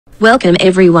Welcome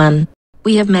everyone.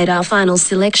 We have made our final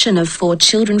selection of 4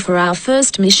 children for our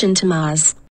first mission to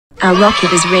Mars. Our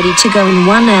rocket is ready to go in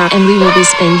 1 hour and we will be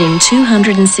spending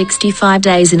 265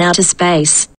 days in outer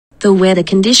space. The weather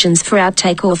conditions for our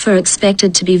takeoff are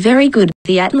expected to be very good.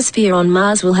 The atmosphere on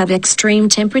Mars will have extreme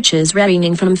temperatures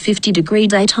ranging from 50-degree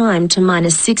daytime to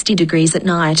 -60 degrees at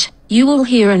night. You will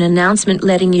hear an announcement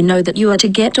letting you know that you are to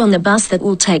get on the bus that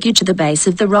will take you to the base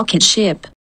of the rocket ship.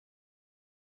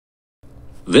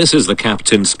 This is the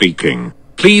captain speaking.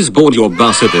 Please board your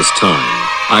bus at this time.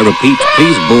 I repeat,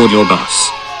 please board your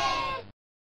bus.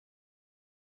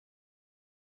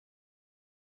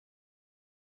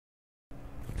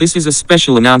 This is a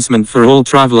special announcement for all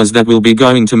travelers that will be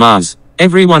going to Mars.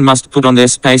 Everyone must put on their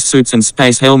spacesuits and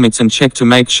space helmets and check to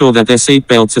make sure that their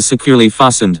seatbelts are securely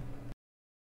fastened.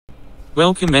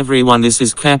 Welcome everyone, this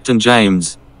is Captain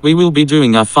James. We will be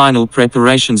doing our final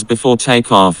preparations before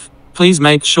takeoff. Please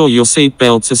make sure your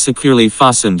seatbelts are securely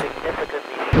fastened.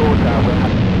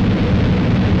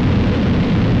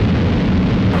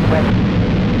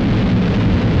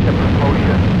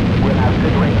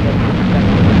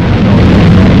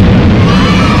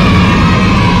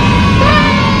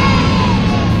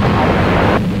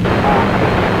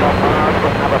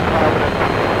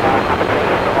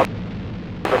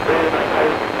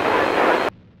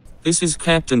 This is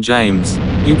Captain James.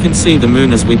 You can see the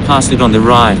moon as we pass it on the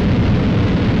right.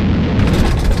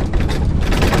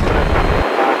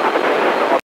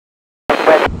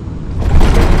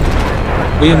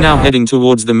 We are now heading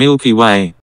towards the Milky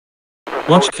Way.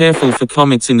 Watch careful for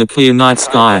comets in the clear night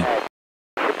sky.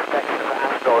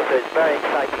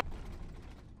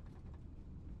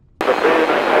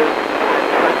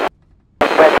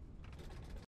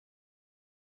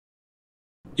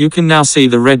 You can now see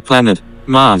the red planet,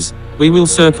 Mars. We will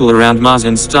circle around Mars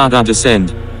and start our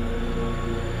descent.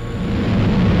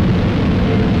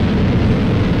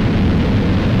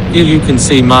 Here you can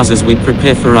see Mars as we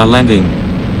prepare for our landing.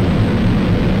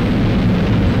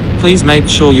 Please make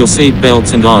sure your seat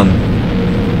belts and on.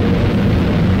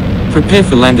 Prepare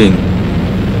for landing.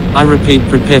 I repeat,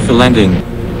 prepare for landing.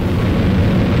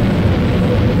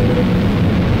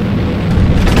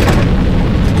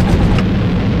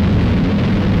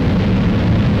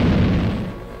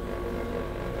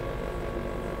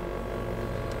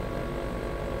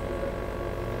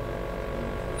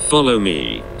 Follow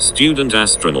me, student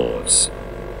astronauts.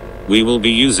 We will be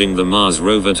using the Mars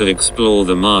rover to explore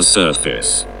the Mars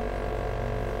surface.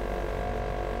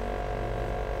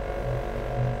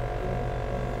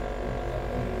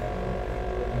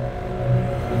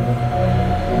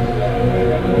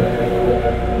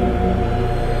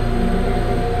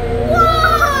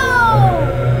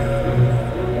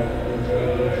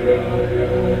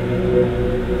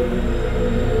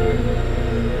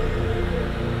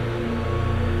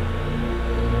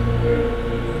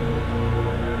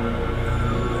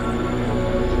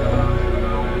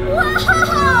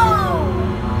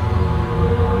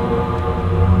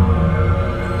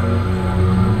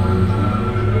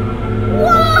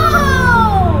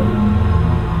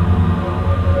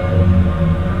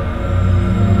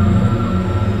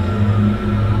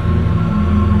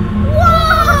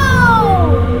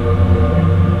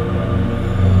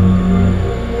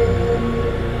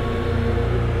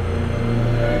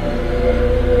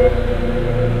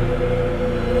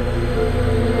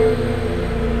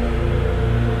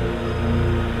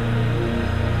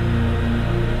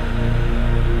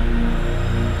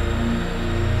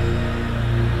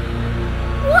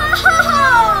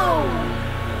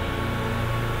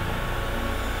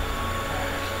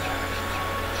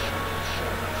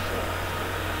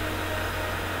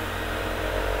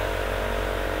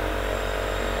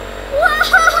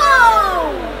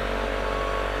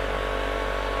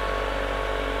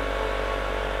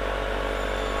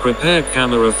 Prepare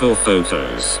camera for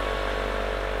photos.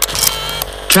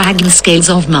 Dragon scales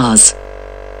of Mars.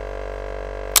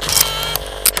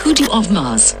 Kuge of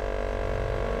Mars.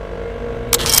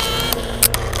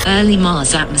 Early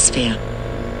Mars atmosphere.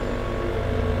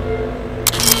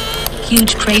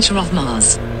 Huge crater of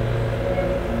Mars.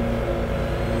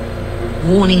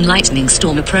 Warning, lightning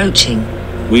storm approaching.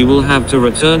 We will have to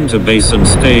return to base and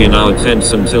stay in our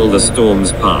tents until the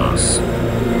storms pass.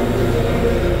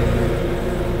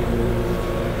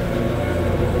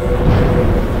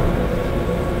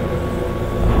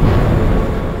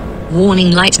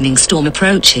 Warning, lightning storm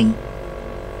approaching.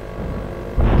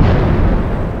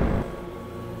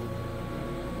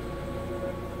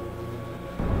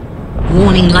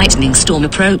 Warning, lightning storm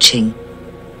approaching.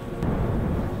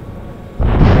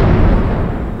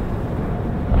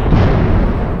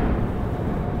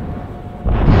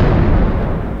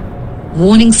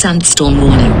 Warning sandstorm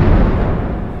warning.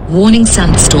 Warning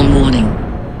sandstorm warning.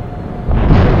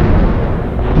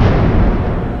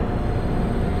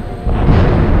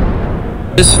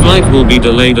 This flight will be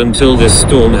delayed until this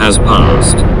storm has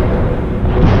passed.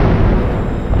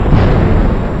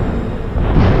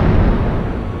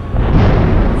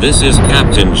 This is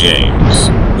Captain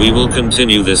James. We will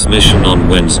continue this mission on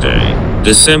Wednesday,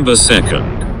 December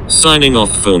 2nd. Signing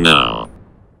off for now.